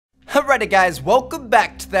Alrighty guys, welcome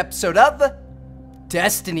back to the episode of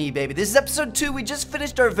Destiny, baby. This is episode 2. We just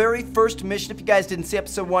finished our very first mission, if you guys didn't see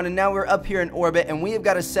episode 1, and now we're up here in orbit, and we have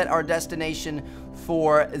got to set our destination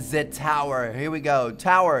for the tower. Here we go.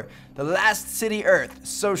 Tower, the last city Earth,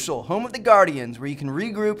 social, home of the Guardians, where you can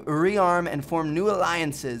regroup, rearm, and form new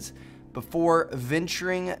alliances before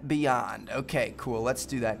venturing beyond. Okay, cool. Let's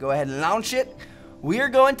do that. Go ahead and launch it. We are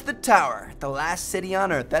going to the tower, the last city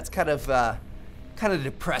on Earth. That's kind of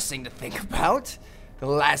depressing to think about, the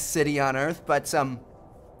last city on Earth. But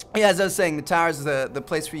yeah, as I was saying, the tower is the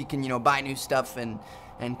place where you can, you know, buy new stuff and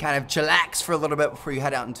kind of chillax for a little bit before you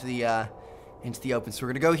head out into the open. So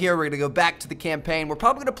we're gonna go here. We're gonna go back to the campaign. We're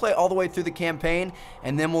probably gonna play all the way through the campaign,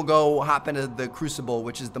 and then we'll go hop into the Crucible,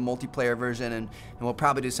 which is the multiplayer version, and we'll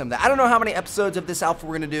probably do some of that. I don't know how many episodes of this alpha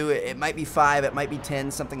we're gonna do. It might be 5, it might be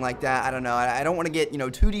 10, something like that. I don't know. I don't want to get, you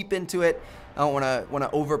know, too deep into it. I don't want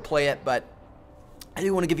to overplay it, but I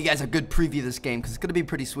do want to give you guys a good preview of this game because it's gonna be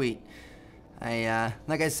pretty sweet.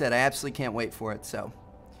 Like I said, I absolutely can't wait for it. So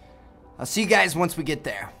I'll see you guys once we get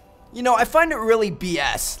there. You know, I find it really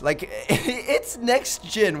BS. Like, it's next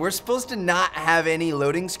gen. We're supposed to not have any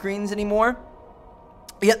loading screens anymore.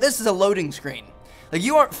 Yet this is a loading screen. Like,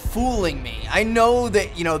 you aren't fooling me. I know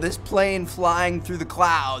that, you know, this plane flying through the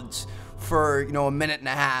clouds for, you know, a minute and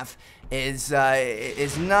a half is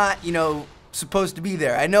not, you know, supposed to be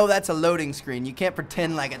there. I know that's a loading screen. You can't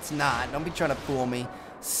pretend like it's not. Don't be trying to fool me,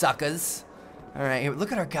 suckers. All right, here,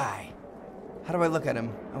 look at our guy. How do I look at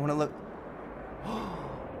him? I want to look.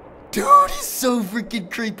 Dude, he's so freaking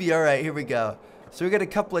creepy. All right, here we go. So we got a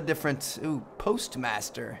couple of different... Ooh,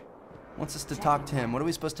 Postmaster wants us to talk to him. What are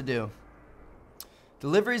we supposed to do?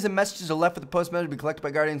 Deliveries and messages are left with the Postmaster to be collected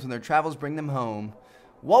by Guardians when their travels bring them home.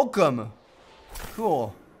 Welcome.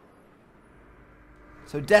 Cool.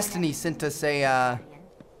 So Destiny sent us a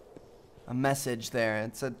message there.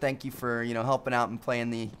 It said thank you for, you know, helping out and playing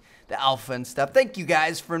the alpha and stuff. Thank you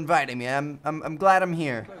guys for inviting me. I'm glad I'm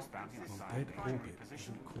here.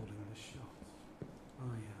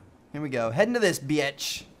 Here we go. Heading to this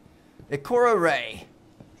bitch. Ikora Ray.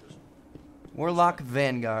 Warlock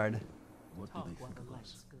Vanguard.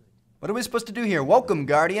 What are we supposed to do here? Welcome,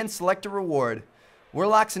 Guardian. Select a reward.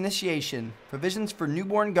 Warlock's Initiation. Provisions for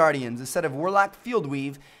newborn Guardians. A set of Warlock Field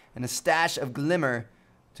Weave and a stash of Glimmer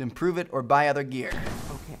to improve it or buy other gear.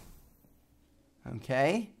 Okay.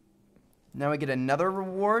 Okay. Now we get another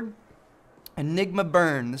reward. Enigma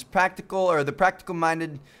Burn. The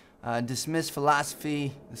practical-minded dismiss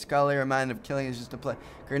philosophy. The scholarly mind of killing is just a play.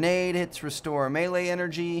 Grenade hits restore melee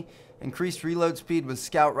energy. Increased reload speed with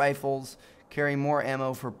scout rifles. Carry more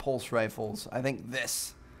ammo for pulse rifles. I think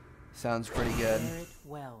this sounds pretty good.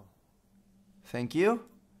 Well. Thank you.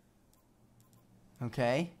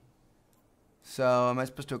 Okay. So am I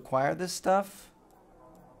supposed to acquire this stuff?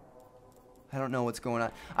 I don't know what's going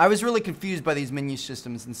on. I was really confused by these menu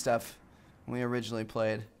systems and stuff when we originally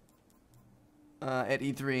played at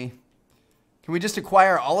E3. Can we just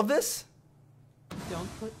acquire all of this?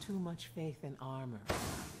 Don't put too much faith in armor.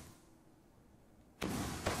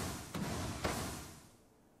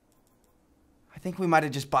 I think we might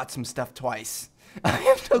have just bought some stuff twice. I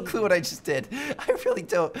have no clue what I just did. I really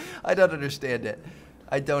don't. I don't understand it.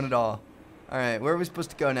 I don't at all. All right, where are we supposed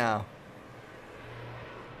to go now?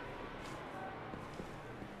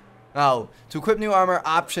 Oh, to equip new armor,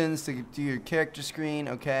 options to do your character screen.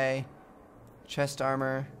 Okay. Chest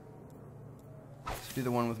armor. Let's do the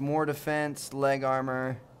one with more defense. Leg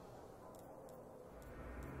armor.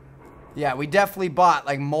 Yeah, we definitely bought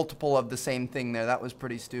like multiple of the same thing there. That was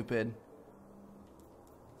pretty stupid.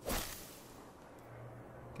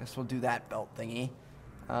 Guess we'll do that belt thingy.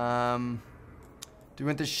 Do we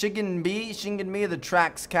want the Shingen B? Shingen B or the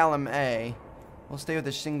Trax Callum A? We'll stay with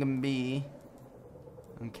the Shingen B.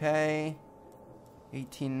 Okay.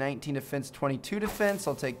 18, 19 defense, 22 defense.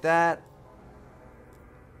 I'll take that.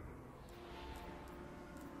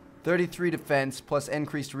 33 defense plus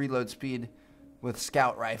increased reload speed with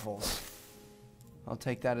scout rifles. I'll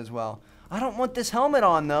take that as well. I don't want this helmet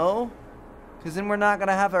on though, because then we're not going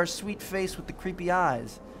to have our sweet face with the creepy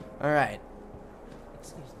eyes. Alright.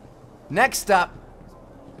 Next up,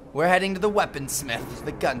 we're heading to the weaponsmith,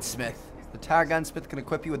 the gunsmith. The tower gunsmith can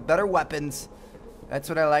equip you with better weapons. That's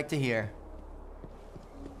what I like to hear.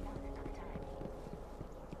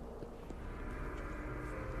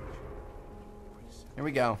 Here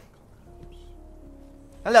we go.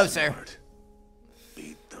 Hello, sir.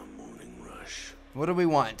 Beat the morning rush. What do we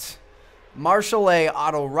want? Marshall A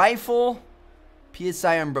auto rifle,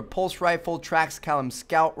 PSI Umbra pulse rifle, Trax Callum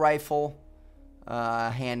scout rifle,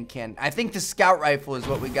 hand cannon. I think the scout rifle is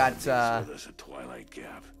what we got. There's a Twilight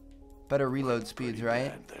Gap. Better reload speeds,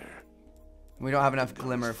 right? There. We don't have enough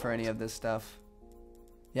glimmer for any of this stuff.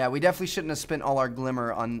 Yeah, we definitely shouldn't have spent all our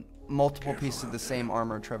glimmer on multiple pieces of the same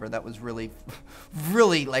armor, Trevor. That was really,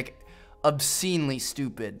 really, like, obscenely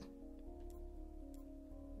stupid.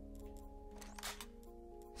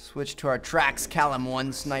 Switch to our Trax Callum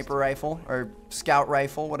 1 sniper rifle, or scout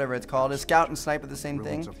rifle, whatever it's called. Is scout and sniper the same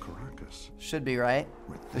thing? Should be, right?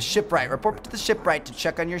 The shipwright. Report to the shipwright to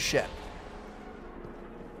check on your ship.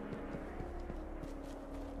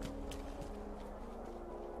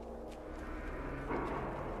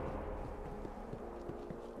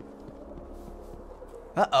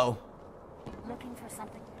 Uh-oh. Looking for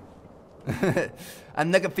something?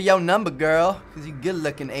 I'm looking for your number, girl. Because you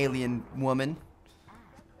good-looking alien woman.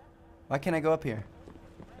 Why can't I go up here?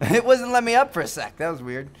 It wasn't letting me up for a sec. That was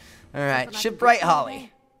weird. Alright, shipwright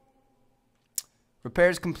Holly.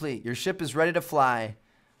 Repairs complete. Your ship is ready to fly.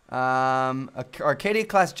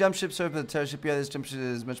 Arcadia-class jump ship served with the tow ship. Yeah, this jump ship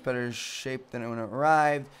is much better shape than when it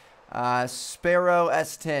arrived. Sparrow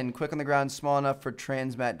S10. Quick on the ground, small enough for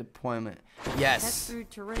transmat deployment. Yes. Through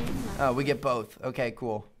terrain. Oh, we get both. Okay,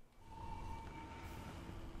 cool.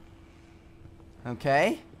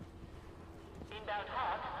 Okay.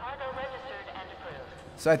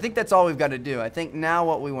 So I think that's all we've got to do. I think now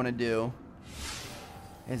what we want to do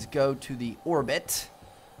is go to the orbit.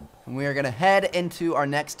 And we are going to head into our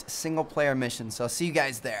next single-player mission. So I'll see you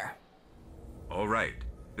guys there. All right.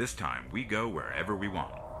 This time, we go wherever we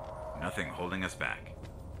want. Nothing holding us back.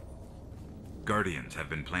 Guardians have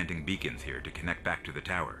been planting beacons here to connect back to the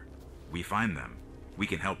tower. We find them, we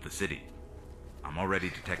can help the city. I'm already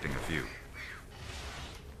detecting a few.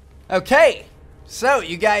 Okay. So,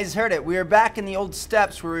 you guys heard it. We are back in the old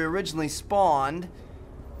steps where we originally spawned.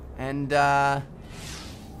 And,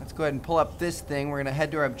 let's go ahead and pull up this thing. We're going to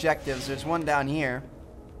head to our objectives. There's one down here.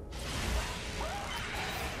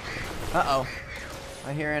 Uh-oh.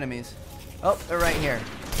 I hear enemies. Oh, they're right here.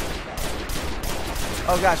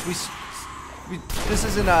 Oh, gosh. This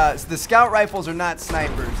isn't, the scout rifles are not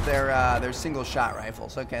snipers. They're single-shot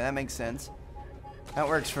rifles. Okay, that makes sense. That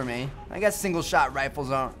works for me. I guess single-shot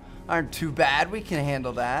rifles aren't too bad. We can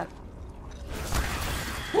handle that.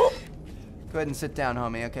 Whoop. Go ahead and sit down,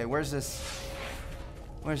 homie. Okay, where's this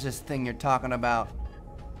thing you're talking about?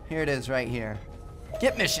 Here it is, right here.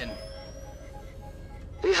 Get mission.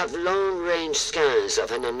 We have long-range scans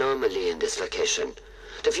of an anomaly in this location.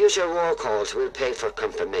 The future war calls will pay for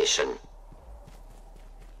confirmation.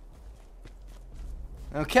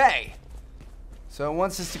 Okay. So it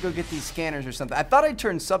wants us to go get these scanners or something. I thought I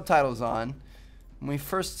turned subtitles on. When we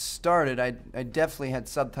first started, I definitely had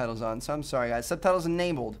subtitles on, so I'm sorry, guys. Subtitles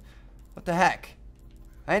enabled. What the heck?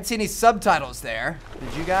 I didn't see any subtitles there.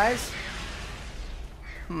 Did you guys?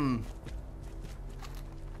 Woo!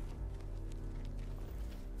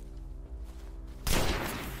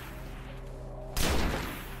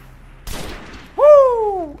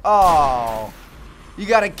 Oh. You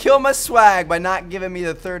gotta kill my swag by not giving me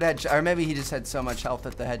the third headshot. Or maybe he just had so much health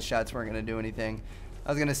that the headshots weren't gonna do anything.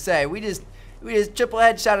 I was gonna say, we just triple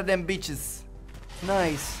headshotted them beaches.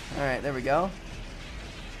 Nice. Alright, there we go.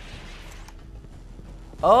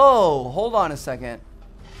 Oh, hold on a second.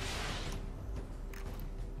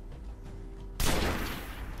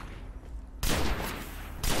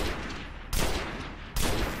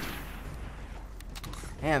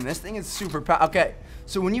 Damn, this thing is super powerful. Okay,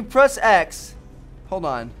 so when you press X, hold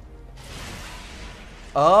on.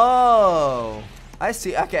 Oh, I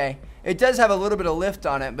see. Okay. It does have a little bit of lift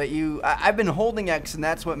on it, but I've been holding X and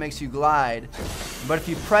that's what makes you glide. But if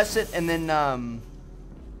you press it and then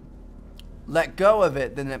let go of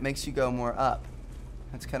it, then it makes you go more up.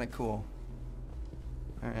 That's kind of cool.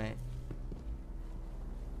 Alright.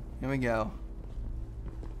 Here we go.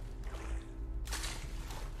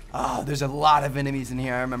 Oh, there's a lot of enemies in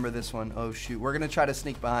here. I remember this one. Oh, shoot. We're going to try to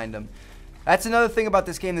sneak behind them. That's another thing about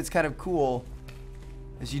this game that's kind of cool.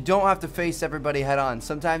 Is you don't have to face everybody head on.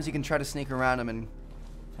 Sometimes you can try to sneak around them and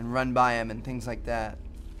run by them and things like that.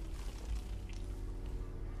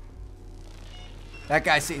 That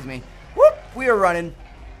guy sees me. Whoop! We are running.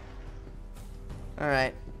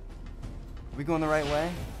 Alright. Are we going the right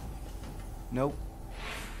way? Nope.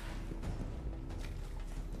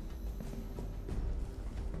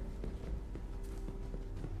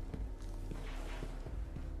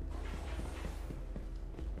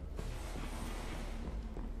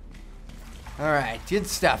 Alright, good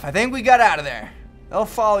stuff. I think we got out of there. They'll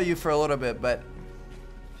follow you for a little bit, but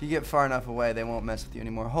if you get far enough away, they won't mess with you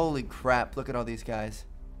anymore. Holy crap, look at all these guys.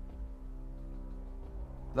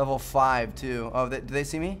 Level 5, too. Oh, do they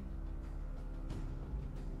see me?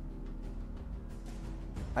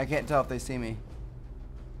 I can't tell if they see me.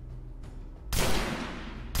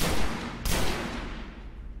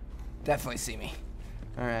 Definitely see me.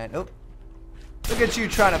 Alright. Oh. Look at you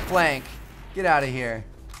trying to flank. Get out of here.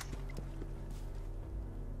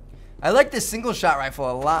 I like this single shot rifle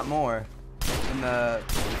a lot more than the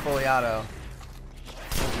fully auto.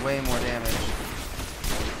 Does way more damage.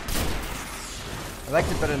 I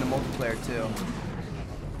liked it better in the multiplayer too.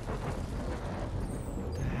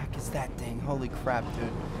 What the heck is that thing? Holy crap, dude.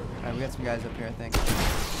 Alright, we got some guys up here, I think.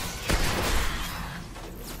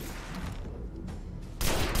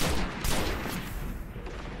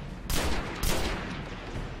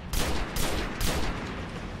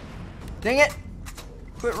 Dang it!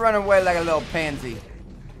 Quit running away like a little pansy.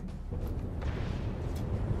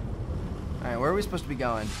 Alright, where are we supposed to be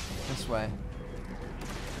going? This way.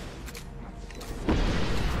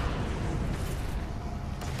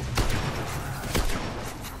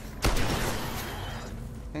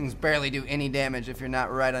 Things barely do any damage if you're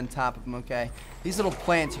not right on top of them, okay? These little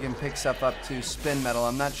plants you can pick stuff up to, spin metal.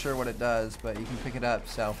 I'm not sure what it does, but you can pick it up,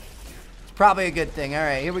 so it's probably a good thing.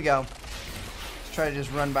 Alright, here we go. Let's try to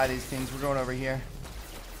just run by these things. We're going over here.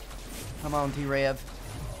 Come on, T-Rev.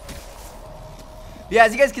 Yeah,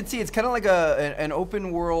 as you guys can see, it's kind of like an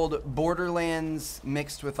open world Borderlands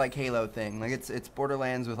mixed with like Halo thing. Like it's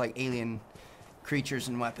Borderlands with like alien creatures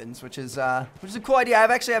and weapons, which is a cool idea.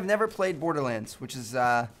 I've never played Borderlands, which is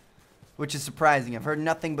surprising. I've heard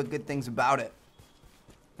nothing but good things about it.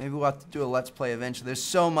 Maybe we'll have to do a let's play eventually. There's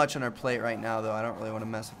so much on our plate right now, though. I don't really want to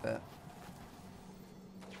mess with it.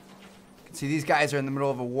 You can see these guys are in the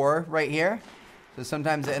middle of a war right here. So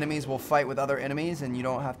sometimes the enemies will fight with other enemies, and you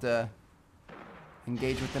don't have to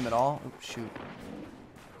engage with them at all. Oh, shoot.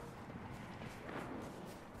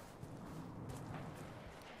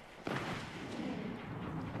 Go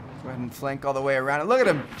ahead and flank all the way around. And look at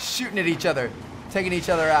them shooting at each other, taking each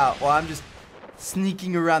other out, while I'm just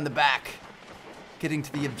sneaking around the back, getting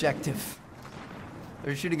to the objective.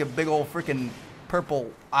 They're shooting a big old freaking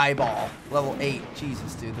purple eyeball. Level 8.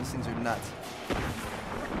 Jesus, dude. Those things are nuts.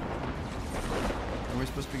 Where are we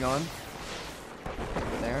supposed to be going?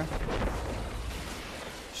 There.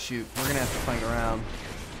 Shoot. We're going to have to flank around.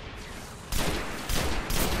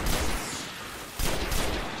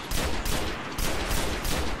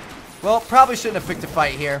 Well, probably shouldn't have picked a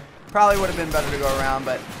fight here. Probably would have been better to go around,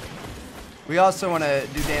 but we also want to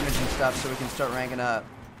do damage and stuff so we can start ranking up.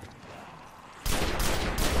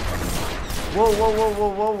 Whoa, whoa, whoa, whoa,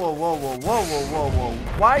 whoa, whoa, whoa, whoa, whoa, whoa, whoa, whoa.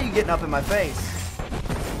 Why are you getting up in my face?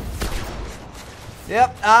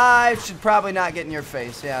 Yep, I should probably not get in your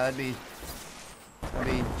face. Yeah, that'd be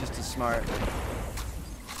just as smart.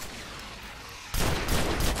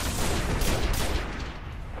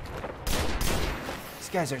 These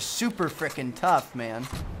guys are super freaking tough, man.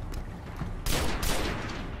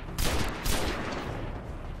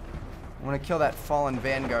 I want to kill that fallen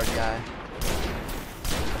Vanguard guy.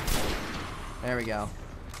 There we go.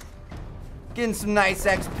 Getting some nice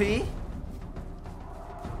XP. Are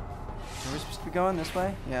we supposed to be going this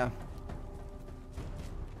way? Yeah.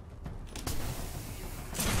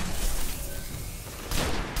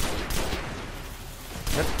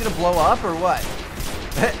 That's gonna blow up or what?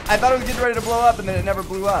 I thought it was getting ready to blow up and then it never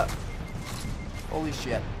blew up. Holy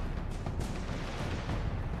shit.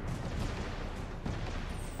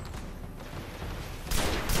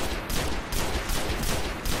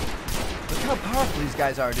 Look how powerful these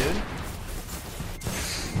guys are, dude.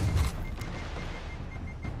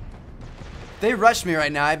 If they rushed me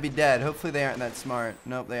right now, I'd be dead. Hopefully they aren't that smart.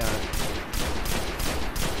 Nope, they aren't.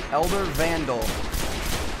 Elder Vandal.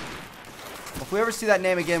 If we ever see that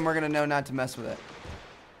name again, we're gonna know not to mess with it.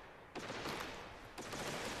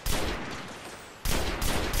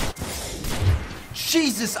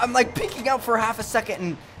 Jesus, I'm like peeking out for half a second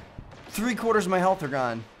and 3/4 of my health are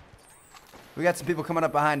gone. We got some people coming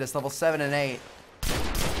up behind us, level 7 and 8.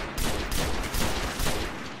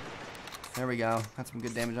 There we go. Got some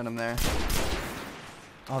good damage on them there.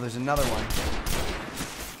 Oh, there's another one.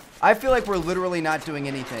 I feel like we're literally not doing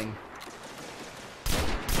anything.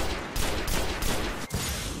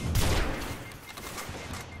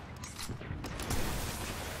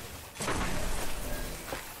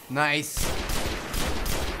 Nice.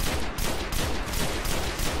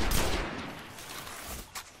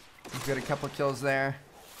 We've got a couple kills there.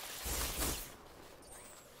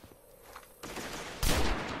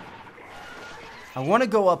 I want to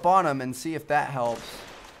go up on him and see if that helps.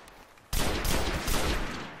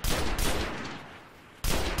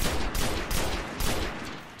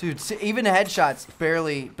 Dude, even headshots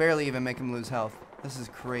barely even make him lose health. This is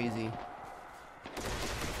crazy.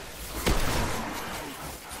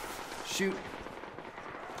 Shoot.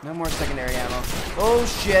 No more secondary ammo. Oh,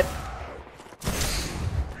 shit.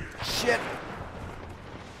 Shit.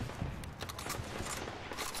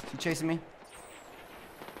 chasing me?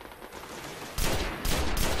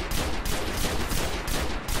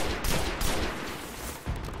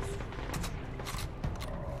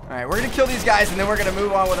 Alright, we're gonna kill these guys and then we're gonna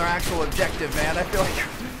move on with our actual objective, man. I feel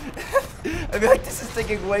like this is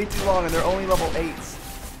taking way too long and they're only level 8s.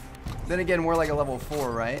 Then again, we're like a level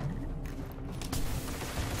 4, right?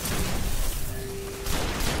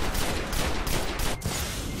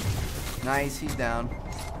 Nice, he's down.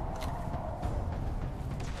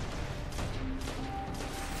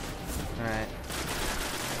 Alright.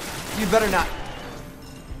 You better not.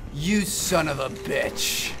 You son of a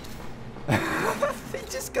bitch. He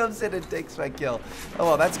just comes in and takes my kill. Oh,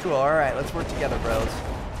 well, that's cool. Alright, let's work together, bros.